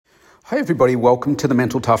Hi everybody, welcome to the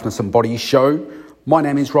Mental Toughness and Body Show. My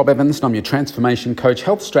name is Rob Evans and I'm your transformation coach,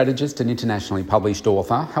 health strategist and internationally published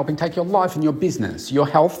author, helping take your life and your business, your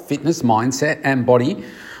health, fitness, mindset and body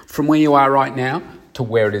from where you are right now to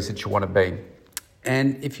where it is that you want to be.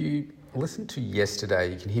 And if you listened to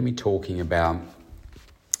yesterday, you can hear me talking about,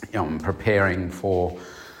 I'm preparing for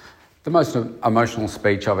the most emotional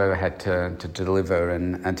speech I've ever had to deliver.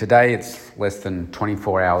 And today it's less than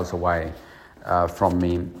 24 hours away from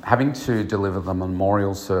me having to deliver the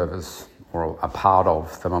memorial service, or a part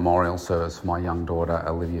of the memorial service for my young daughter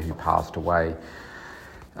Olivia, who passed away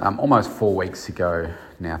almost 4 weeks ago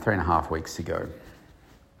now, 3.5 weeks ago.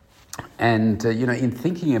 And in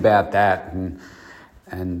thinking about that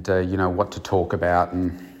and what to talk about,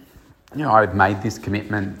 and I've made this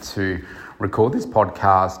commitment to record this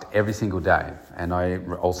podcast every single day, and I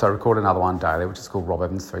also record another one daily, which is called Rob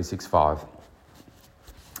Evans 365.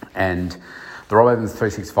 And the Rob Evans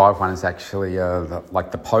 365 one is actually like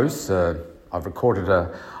the posts. I've recorded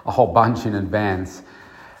a whole bunch in advance,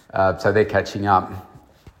 so they're catching up.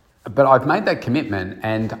 But I've made that commitment,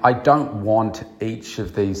 and I don't want each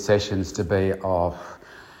of these sessions to be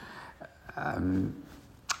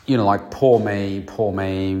like poor me,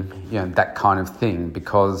 that kind of thing,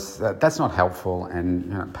 because that's not helpful,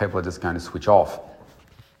 and people are just going to switch off.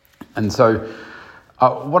 And so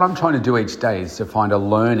what I'm trying to do each day is to find a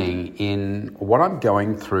learning in what I'm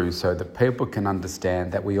going through so that people can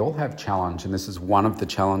understand that we all have challenge, and this is one of the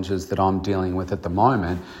challenges that I'm dealing with at the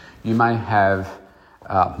moment. You may have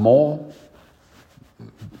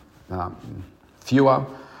fewer,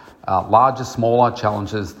 larger, smaller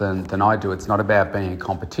challenges than I do. It's not about being a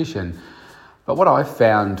competition. But what I've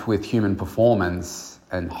found with human performance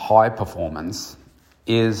and high performance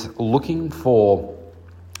is looking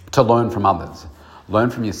to learn from others. Learn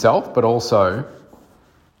from yourself, but also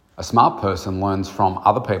a smart person learns from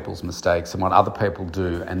other people's mistakes and what other people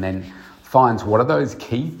do, and then finds what are those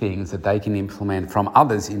key things that they can implement from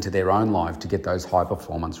others into their own life to get those high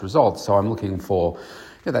performance results. So I'm looking for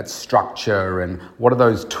that structure, and what are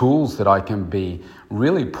those tools that I can be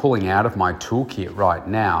really pulling out of my toolkit right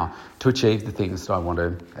now to achieve the things that I want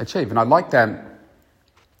to achieve. And I like that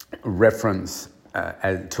reference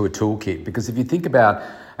to a toolkit, because if you think about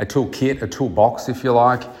a toolkit, a toolbox, if you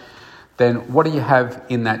like, then what do you have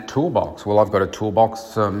in that toolbox? Well, I've got a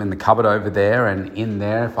toolbox in the cupboard over there, and in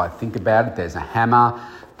there, if I think about it, there's a hammer,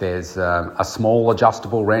 there's a small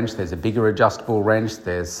adjustable wrench, there's a bigger adjustable wrench,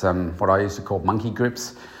 there's what I used to call monkey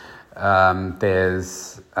grips,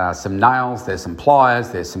 there's some nails, there's some pliers,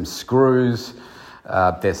 there's some screws,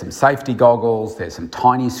 there's some safety goggles, there's some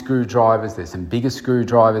tiny screwdrivers, there's some bigger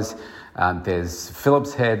screwdrivers, there's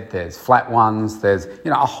Phillips head, there's flat ones, there's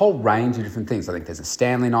a whole range of different things. I think there's a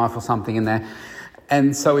Stanley knife or something in there.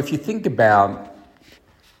 And so if you think about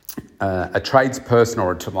a tradesperson,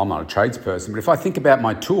 I'm not a tradesperson, but if I think about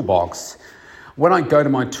my toolbox, when I go to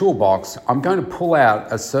my toolbox, I'm going to pull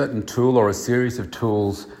out a certain tool or a series of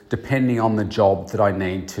tools depending on the job that I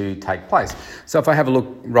need to take place. So if I have a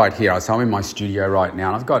look right here, so I'm in my studio right now,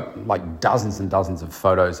 and I've got like dozens and dozens of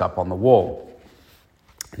photos up on the wall.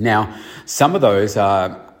 Now, some of those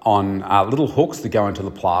are on little hooks that go into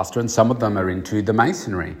the plaster, and some of them are into the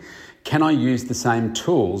masonry. Can I use the same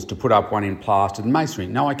tools to put up one in plaster and masonry?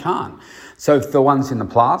 No, I can't. So for the ones in the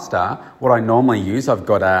plaster, what I normally use, I've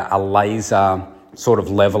got a laser sort of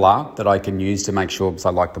leveler that I can use to make sure, because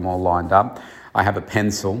I like them all lined up. I have a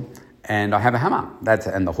pencil and I have a hammer,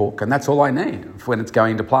 and the hook, and that's all I need when it's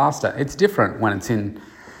going to plaster. It's different when it's in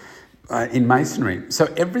masonry. So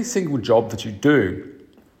every single job that you do,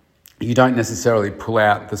 you don't necessarily pull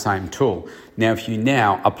out the same tool. Now, if you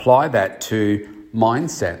now apply that to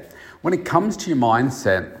mindset, when it comes to your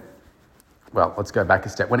mindset, well, let's go back a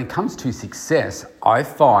step. When it comes to success, I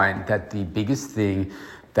find that the biggest thing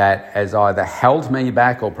that has either held me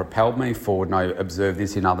back or propelled me forward, and I observe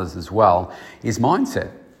this in others as well, is mindset.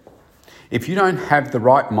 If you don't have the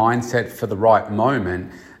right mindset for the right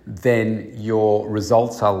moment, then your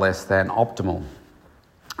results are less than optimal.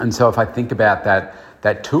 And so if I think about that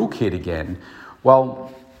toolkit again,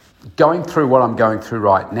 well, going through what I'm going through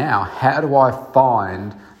right now, how do I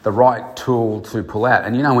find the right tool to pull out?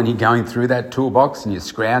 And when you're going through that toolbox and you're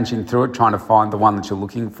scrounging through it, trying to find the one that you're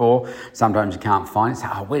looking for, sometimes you can't find it. So,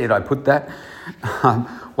 where did I put that?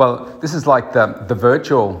 Well, this is like the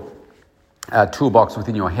virtual toolbox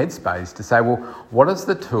within your headspace to say, well, what are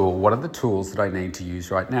the tools that I need to use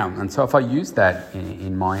right now? And so if I use that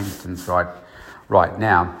in my instance right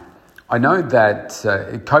now, I know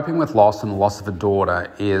that coping with loss and the loss of a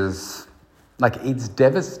daughter is it's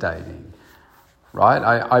devastating, right?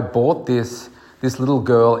 I bought this this little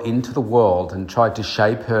girl into the world and tried to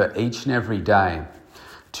shape her each and every day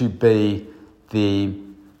to be the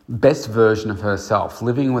best version of herself,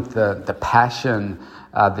 living with the passion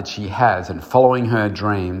that she has and following her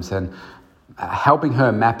dreams and helping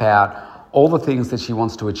her map out all the things that she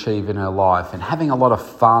wants to achieve in her life and having a lot of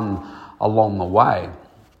fun along the way.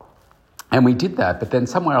 And we did that, but then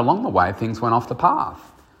somewhere along the way, things went off the path.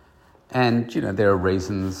 And, there are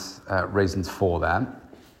reasons for that,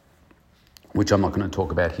 which I'm not going to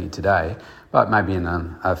talk about here today, but maybe in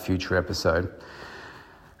a future episode.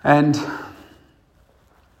 And,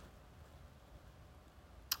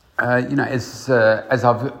 as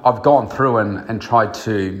I've gone through and tried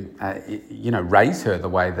to, raise her the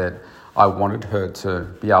way that I wanted her to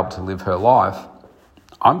be able to live her life,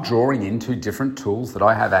 I'm drawing into different tools that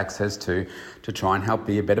I have access to try and help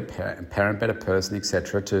be a better parent, better person,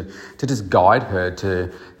 etc., to just guide her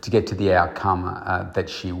to get to the outcome that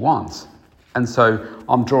she wants. And so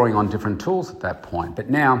I'm drawing on different tools at that point.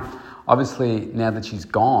 But now, obviously, now that she's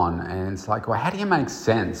gone, and it's like, well, how do you make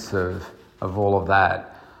sense of all of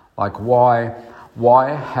that? Like, why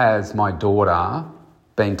has my daughter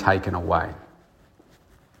been taken away?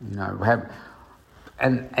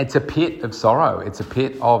 And it's a pit of sorrow. It's a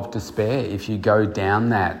pit of despair if you go down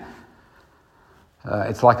that.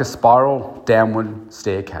 It's like a spiral downward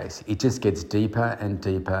staircase. It just gets deeper and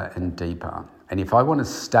deeper and deeper. And if I want to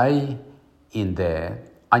stay in there,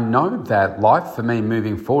 I know that life for me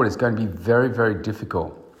moving forward is going to be very, very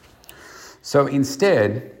difficult. So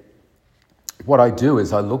instead, what I do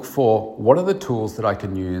is I look for what are the tools that I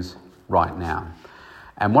can use right now.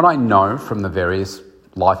 And what I know from the various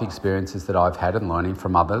life experiences that I've had and learning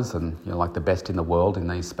from others and like the best in the world in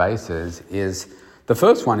these spaces is the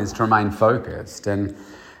first one is to remain focused. And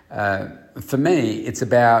for me, it's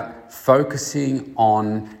about focusing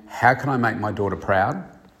on how can I make my daughter proud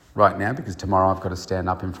right now, because tomorrow I've got to stand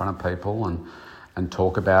up in front of people and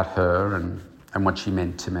talk about her and what she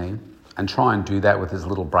meant to me and try and do that with as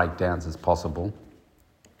little breakdowns as possible.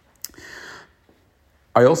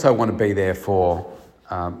 I also want to be there for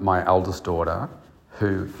my eldest daughter,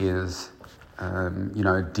 who is,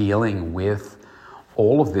 dealing with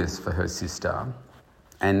all of this for her sister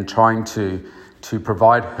and trying to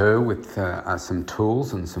provide her with some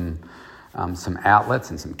tools and some outlets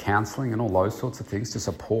and some counselling and all those sorts of things to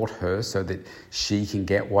support her so that she can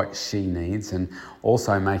get what she needs, and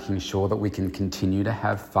also making sure that we can continue to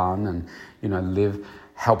have fun and,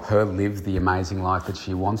 help her live the amazing life that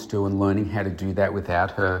she wants to, and learning how to do that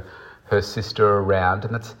without her sister around.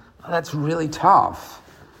 And that's really tough.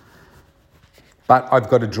 But I've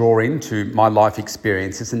got to draw into my life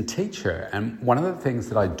experiences and teach her. And one of the things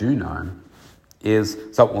that I do know is...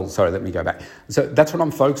 let me go back. So that's what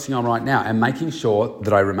I'm focusing on right now, and making sure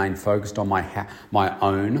that I remain focused on my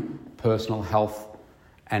own personal health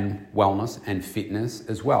and wellness and fitness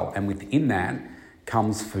as well. And within that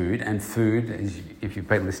comes food. And food, if you've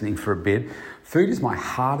been listening for a bit, food is my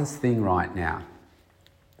hardest thing right now.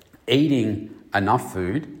 Eating enough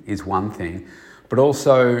food is one thing, but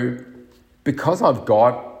also because I've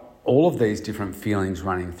got all of these different feelings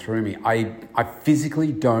running through me, I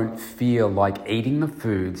physically don't feel like eating the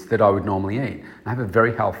foods that I would normally eat. I have a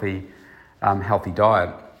very healthy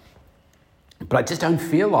diet, but I just don't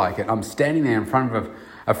feel like it. I'm standing there in front of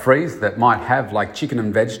a freezer that might have like chicken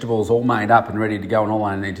and vegetables all made up and ready to go, and all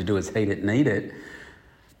I need to do is heat it and eat it.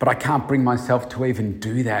 But I can't bring myself to even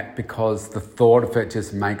do that because the thought of it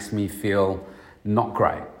just makes me feel not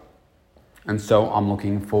great. And so I'm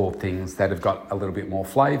looking for things that have got a little bit more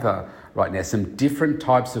flavour right now, some different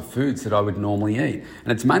types of foods that I would normally eat.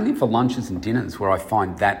 And it's mainly for lunches and dinners where I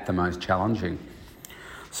find that the most challenging.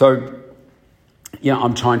 So,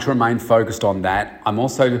 I'm trying to remain focused on that. I'm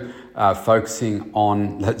also focusing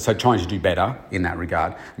on, trying to do better in that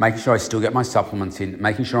regard, making sure I still get my supplements in,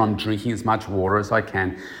 making sure I'm drinking as much water as I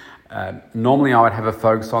can. Normally I would have a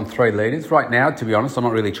focus on 3 litres. Right now, to be honest, I'm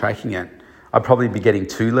not really tracking it. I'd probably be getting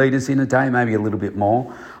 2 litres in a day, maybe a little bit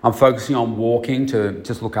more. I'm focusing on walking to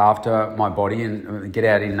just look after my body and get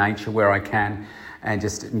out in nature where I can and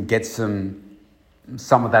just get some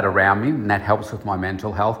of that around me, and that helps with my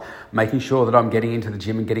mental health. Making sure that I'm getting into the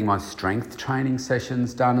gym and getting my strength training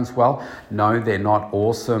sessions done as well. No, they're not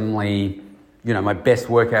awesomely, my best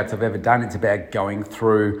workouts I've ever done. It's about going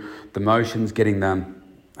through the motions, getting them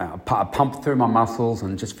pump through my muscles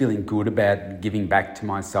and just feeling good about giving back to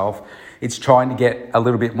myself. It's trying to get a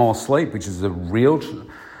little bit more sleep, which is a real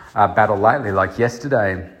battle lately. Like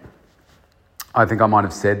yesterday, I think I might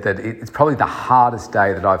have said that it's probably the hardest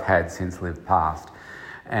day that I've had since Live Past.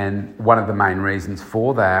 And one of the main reasons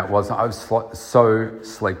for that was I was so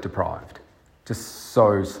sleep deprived, just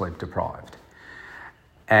so sleep deprived.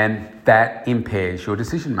 And that impairs your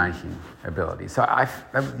decision-making ability. So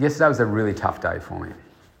yesterday was a really tough day for me.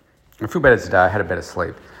 I feel better today. I had a better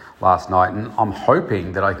sleep last night, and I'm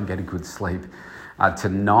hoping that I can get a good sleep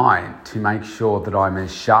tonight to make sure that I'm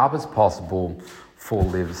as sharp as possible for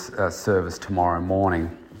Liv's service tomorrow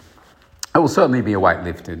morning. It will certainly be a weight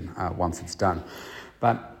lifted once it's done.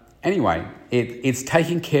 But anyway, it's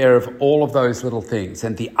taking care of all of those little things.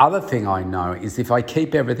 And the other thing I know is if I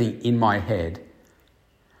keep everything in my head,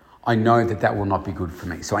 I know that will not be good for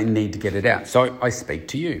me. So I need to get it out. So I speak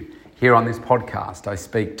to you here on this podcast. I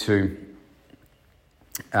speak to,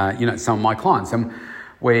 some of my clients, and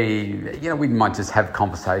we might just have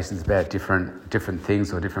conversations about different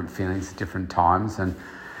things or different feelings at different times. And,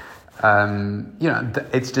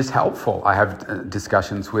 it's just helpful. I have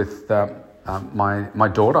discussions with my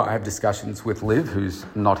daughter. I have discussions with Liv, who's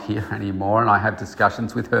not here anymore. And I have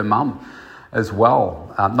discussions with her mum as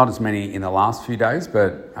well. Not as many in the last few days,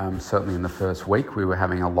 but certainly in the first week we were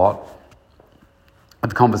having a lot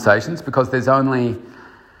of conversations, because there's only,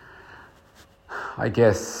 I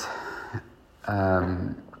guess,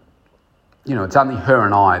 it's only her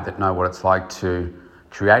and I that know what it's like to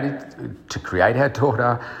create our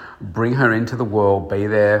daughter, bring her into the world, be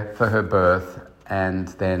there for her birth, and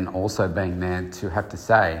then also being there to have to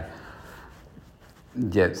say,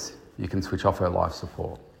 yes, you can switch off her life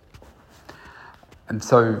support. And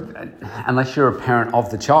so, unless you're a parent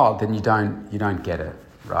of the child, then you don't get it,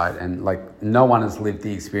 right? And like, no one has lived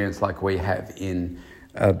the experience like we have in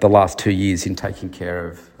the last 2 years in taking care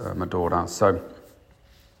of my daughter. So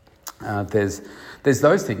there's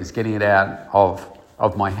those things, getting it out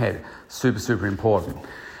of my head, super important.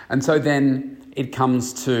 And so then it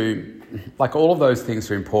comes to, like, all of those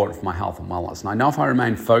things are important for my health and wellness. And I know if I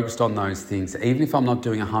remain focused on those things, even if I'm not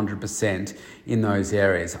doing 100% in those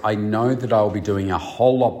areas, I know that I will be doing a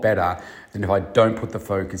whole lot better than if I don't put the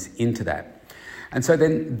focus into that. And so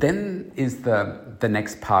then is the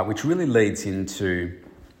next part, which really leads into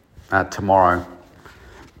tomorrow.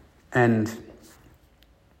 And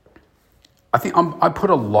I think I put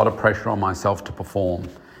a lot of pressure on myself to perform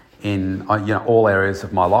in all areas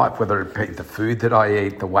of my life, whether it be the food that I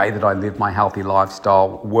eat, the way that I live my healthy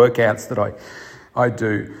lifestyle, workouts that I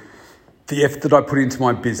do, the effort that I put into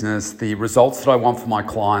my business, the results that I want for my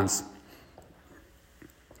clients,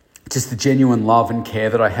 just the genuine love and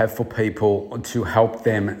care that I have for people to help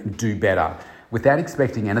them do better without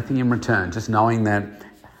expecting anything in return, just knowing that,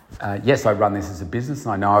 yes, I run this as a business,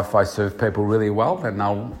 and I know if I serve people really well, then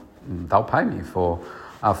they'll pay me for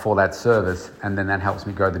that service, and then that helps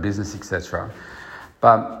me grow the business, etc.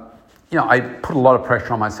 But, I put a lot of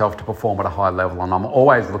pressure on myself to perform at a high level, and I'm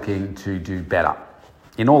always looking to do better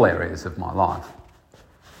in all areas of my life.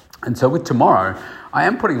 And so with tomorrow, I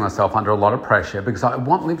am putting myself under a lot of pressure because I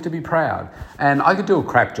want Liv to be proud. And I could do a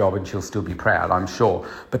crap job and she'll still be proud, I'm sure.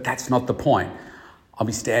 But that's not the point. I'll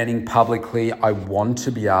be standing publicly. I want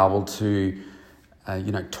to be able to,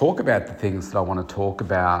 talk about the things that I want to talk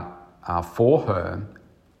about for her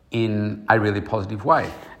in a really positive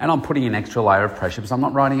way. And I'm putting an extra layer of pressure because I'm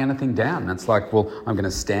not writing anything down. And it's like, well, I'm going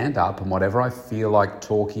to stand up, and whatever I feel like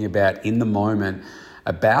talking about in the moment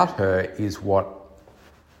about her is what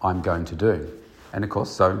I'm going to do. And of course,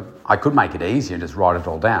 so I could make it easier and just write it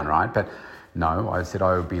all down, right? But no, I said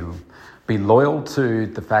I would be loyal to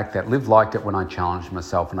the fact that Liv liked it when I challenged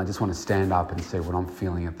myself, and I just want to stand up and see what I'm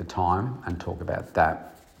feeling at the time and talk about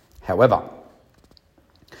that. However,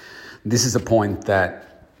 this is a point that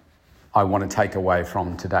I want to take away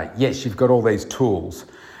from today. Yes, you've got all these tools,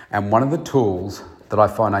 and one of the tools that I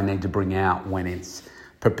find I need to bring out when it's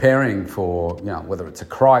preparing for, whether it's a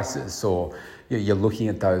crisis or you're looking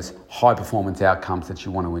at those high performance outcomes that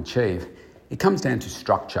you want to achieve, it comes down to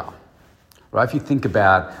structure, right? If you think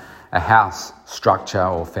about a house structure,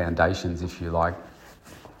 or foundations, if you like,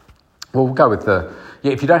 well, we'll go with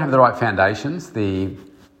if you don't have the right foundations, the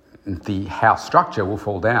house structure will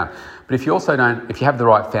fall down. But if you have the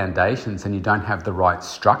right foundations and you don't have the right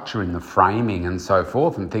structure in the framing and so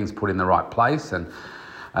forth, and things put in the right place, and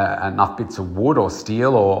enough bits of wood or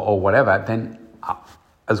steel or whatever, then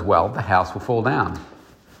as well, the house will fall down.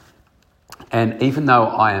 And even though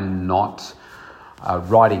I am not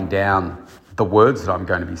writing down the words that I'm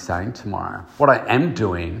going to be saying tomorrow, what I am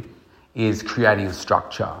doing is creating a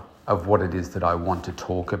structure of what it is that I want to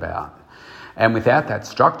talk about. And without that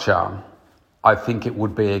structure, I think it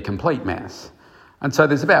would be a complete mess. And so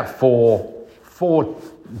there's about four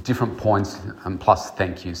different points, and plus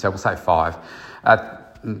thank you, so we'll say 5,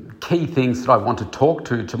 key things that I want to talk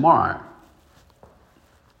to tomorrow.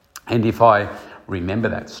 And if I remember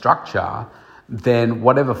that structure, then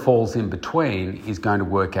whatever falls in between is going to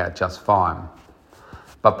work out just fine.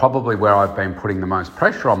 But probably where I've been putting the most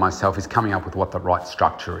pressure on myself is coming up with what the right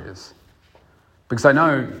structure is. Because I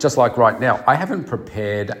know, just like right now, I haven't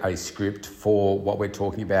prepared a script for what we're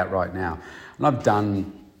talking about right now. And I've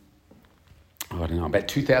done, about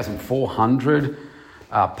 2,400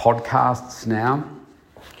 podcasts now.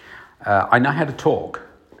 I know how to talk.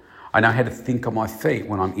 I know how to think on my feet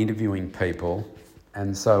when I'm interviewing people.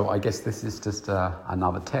 And so I guess this is just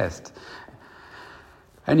another test.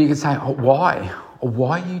 And you can say, why? Or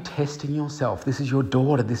why are you testing yourself? This is your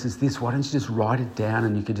daughter. This is this. Why don't you just write it down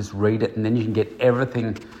and you can just read it and then you can get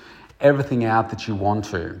everything out that you want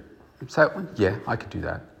to. So, yeah, I could do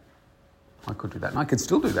that. I could do that. And I could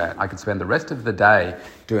still do that. I could spend the rest of the day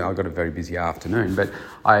I've got a very busy afternoon, but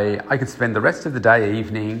I could spend the rest of the day,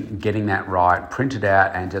 evening, getting that right, print it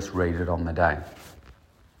out and just read it on the day.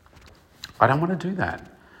 I don't want to do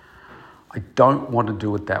that. I don't want to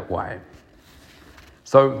do it that way.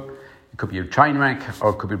 So it could be a train wreck or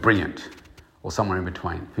it could be brilliant or somewhere in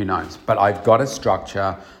between. Who knows? But I've got a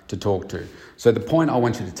structure to talk to. So the point I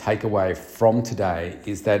want you to take away from today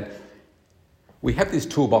is that we have this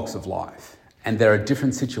toolbox of life and there are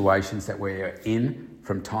different situations that we're in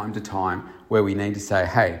from time to time where we need to say,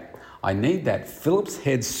 hey, I need that Phillips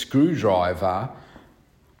head screwdriver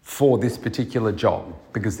for this particular job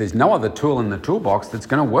because there's no other tool in the toolbox that's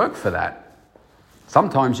going to work for that.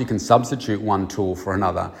 Sometimes you can substitute one tool for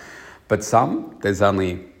another, but there's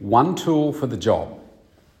only one tool for the job.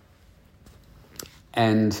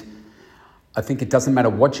 And I think it doesn't matter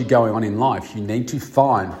what you're going on in life, you need to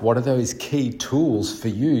find what are those key tools for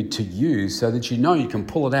you to use so that you know you can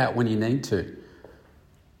pull it out when you need to.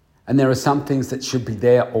 And there are some things that should be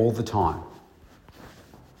there all the time.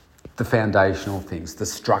 The foundational things, the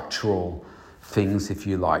structural things, if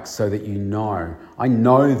you like, so that you know. I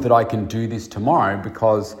know that I can do this tomorrow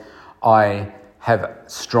because I have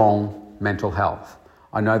strong mental health.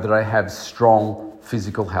 I know that I have strong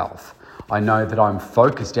physical health. I know that I'm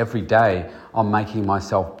focused every day on making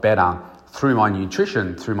myself better through my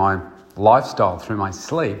nutrition, through my lifestyle, through my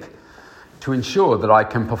sleep, to ensure that I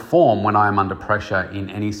can perform when I am under pressure in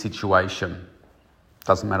any situation.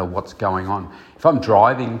 Doesn't matter what's going on. If I'm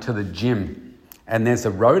driving to the gym and there's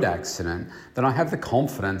a road accident, then I have the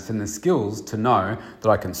confidence and the skills to know that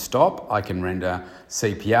I can stop, I can render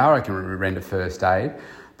CPR, I can render first aid,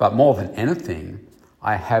 but more than anything,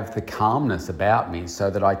 I have the calmness about me so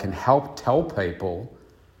that I can help tell people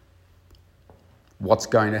what's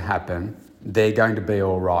going to happen. They're going to be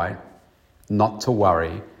all right, not to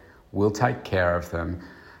worry, we'll take care of them.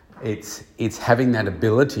 It's having that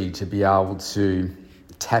ability to be able to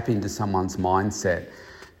tap into someone's mindset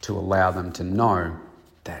to allow them to know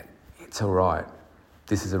that it's all right.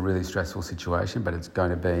 This is a really stressful situation, but it's going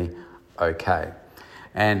to be okay.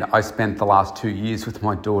 And I spent the last 2 years with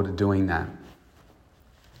my daughter doing that.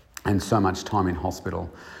 And so much time in hospital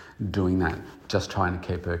doing that, just trying to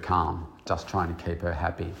keep her calm, just trying to keep her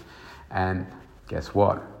happy. And guess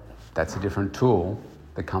what? That's a different tool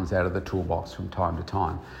that comes out of the toolbox from time to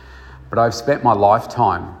time. But I've spent my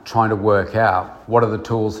lifetime trying to work out what are the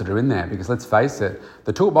tools that are in there. Because let's face it,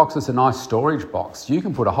 the toolbox is a nice storage box. You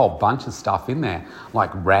can put a whole bunch of stuff in there,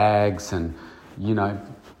 like rags and,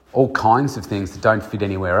 all kinds of things that don't fit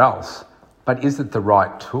anywhere else. But is it the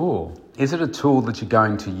right tool? Is it a tool that you're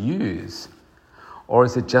going to use? Or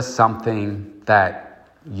is it just something that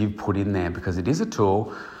you put in there because it is a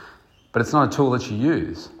tool, but it's not a tool that you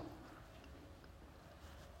use?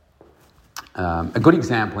 A good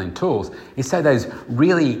example in tools is, say, those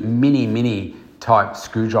really mini type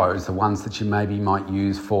screwdrivers, the ones that you maybe might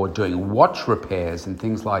use for doing watch repairs and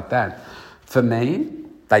things like that. For me,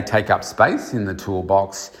 they take up space in the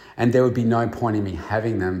toolbox and there would be no point in me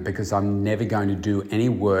having them because I'm never going to do any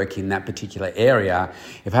work in that particular area.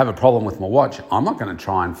 If I have a problem with my watch, I'm not going to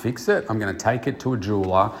try and fix it. I'm going to take it to a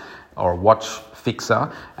jeweler or a watch fixer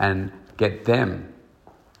and get them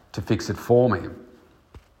to fix it for me.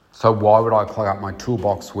 So why would I plug up my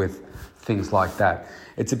toolbox with things like that?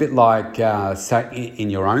 It's a bit like, say, in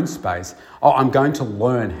your own space, I'm going to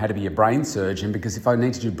learn how to be a brain surgeon because if I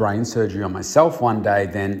need to do brain surgery on myself one day,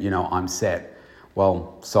 then, I'm set.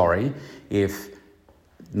 Well, sorry,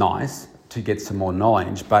 nice to get some more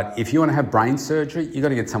knowledge, but if you want to have brain surgery, you've got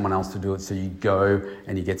to get someone else to do it. So you go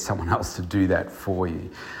and you get someone else to do that for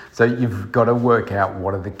you. So you've got to work out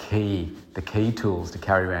what are the key tools to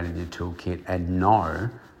carry around in your toolkit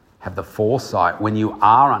and have the foresight when you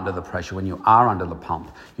are under the pressure, when you are under the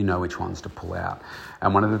pump, you know which ones to pull out.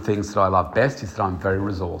 And one of the things that I love best is that I'm very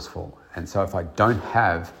resourceful. And so if I don't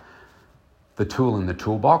have the tool in the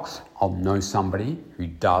toolbox, I'll know somebody who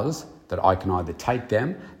does that I can either take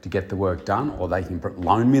them to get the work done, or they can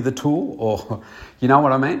loan me the tool, or you know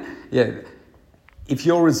what I mean? Yeah. If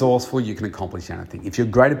you're resourceful, you can accomplish anything. If you're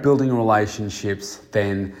great at building relationships,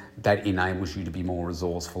 then that enables you to be more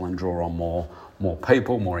resourceful and draw on more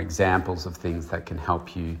people, more examples of things that can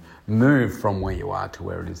help you move from where you are to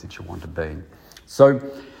where it is that you want to be. So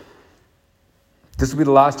this will be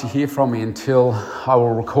the last you hear from me until I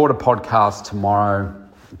will record a podcast tomorrow,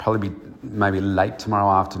 probably be maybe late tomorrow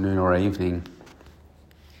afternoon or evening,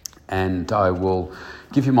 and I will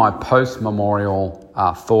give you my post-memorial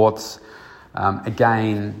thoughts.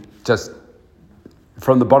 Again, just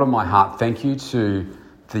from the bottom of my heart, thank you to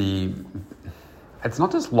it's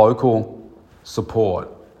not just local support.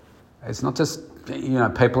 It's not just,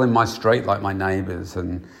 people in my street like my neighbours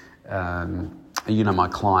and, my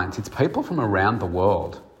clients. It's people from around the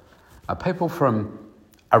world, people from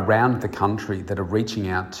around the country that are reaching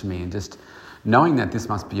out to me and just knowing that this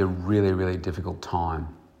must be a really, really difficult time.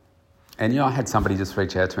 And, I had somebody just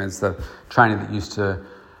reach out to me. It's the trainer that used to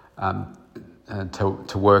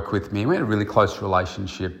work with me. We had a really close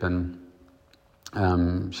relationship, and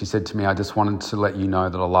she said to me, I just wanted to let you know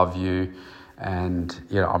that I love you, and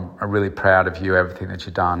I'm really proud of you, everything that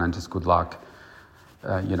you've done, and just good luck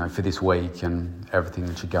for this week and everything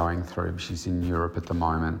that you're going through. She's in Europe at the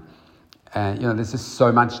moment, and there's just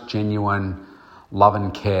so much genuine love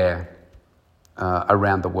and care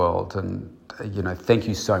around the world, and thank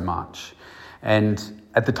you so much. And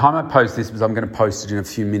at the time I post this, because I'm going to post it in a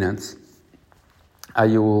few minutes,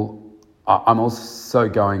 I'm also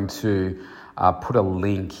going to put a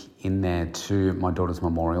link in there to my daughter's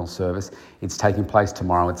memorial service. It's taking place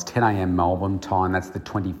tomorrow. It's 10 a.m. Melbourne time. That's the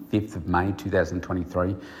 25th of May,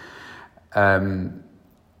 2023.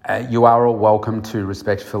 You are all welcome to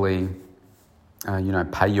respectfully,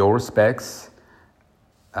 pay your respects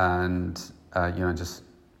and, just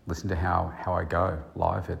listen to how I go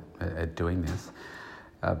live at doing this.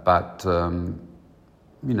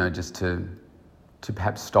 Just to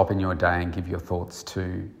perhaps stop in your day and give your thoughts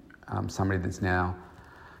to somebody that's now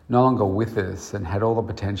no longer with us and had all the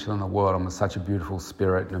potential in the world and was such a beautiful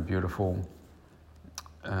spirit and a beautiful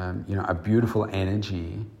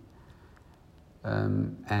energy,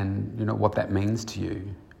 and what that means to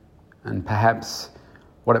you. And perhaps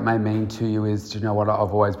what it may mean to you is, do you know what,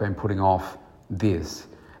 I've always been putting off this,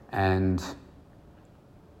 and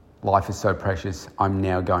life is so precious, I'm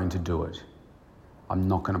now going to do it. I'm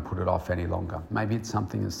not going to put it off any longer. Maybe it's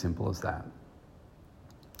something as simple as that.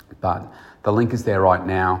 But the link is there right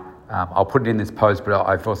now. I'll put it in this post, but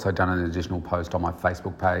I've also done an additional post on my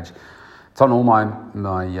Facebook page. It's on all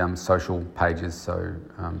my social pages, so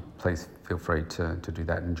please feel free to do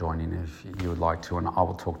that and join in if you would like to, and I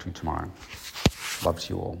will talk to you tomorrow. Love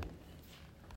to you all.